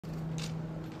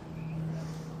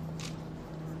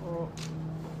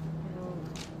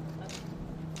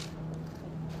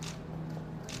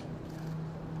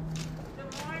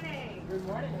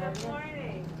morning. Good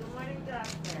morning. Good morning,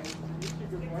 doctor. Nice to meet you.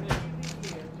 Good morning.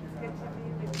 Good to be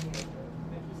with you.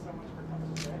 Thank you so much for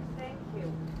coming today. Thank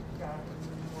you. Good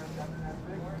morning, Dr.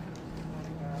 Nesbitt. Good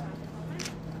morning,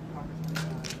 Congressman.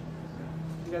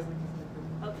 You guys like to stick with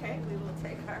me? Okay, we will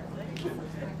take our leave.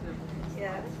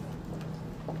 Yes.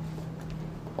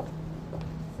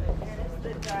 So here's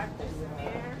the Dr. Samir.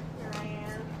 Here I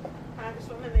am.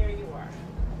 Congresswoman, there you are.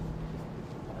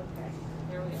 Okay,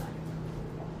 here we are.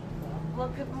 Well,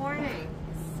 good morning.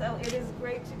 So it is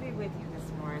great to be with you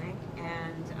this morning,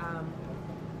 and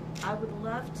I would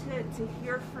love to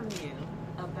hear from you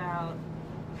about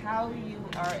how you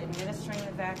are administering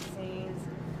the vaccines,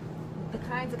 the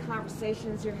kinds of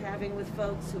conversations you're having with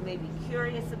folks who may be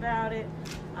curious about it,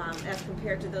 as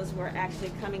compared to those who are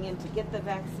actually coming in to get the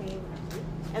vaccine,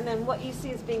 and then what you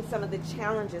see as being some of the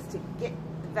challenges to get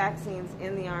the vaccines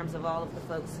in the arms of all of the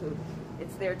folks who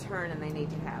it's their turn and they need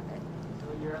to have it.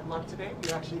 You're in luck today. We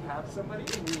actually have somebody,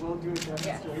 and we will do a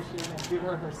demonstration and give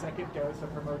her her second dose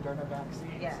of her Moderna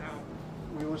vaccine. Yes. So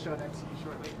we will show that to you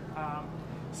shortly.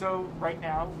 So right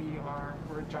now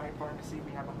we're a giant pharmacy.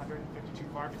 We have 152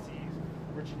 pharmacies,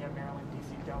 Virginia, Maryland,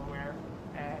 DC, Delaware.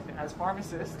 And as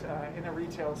pharmacists in a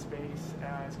retail space,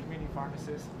 as community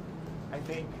pharmacists, I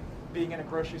think being in a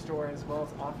grocery store as well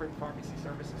as offering pharmacy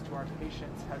services to our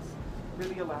patients has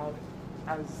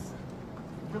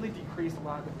really decreased a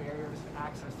lot of the barriers to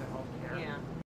access to healthcare. Yeah.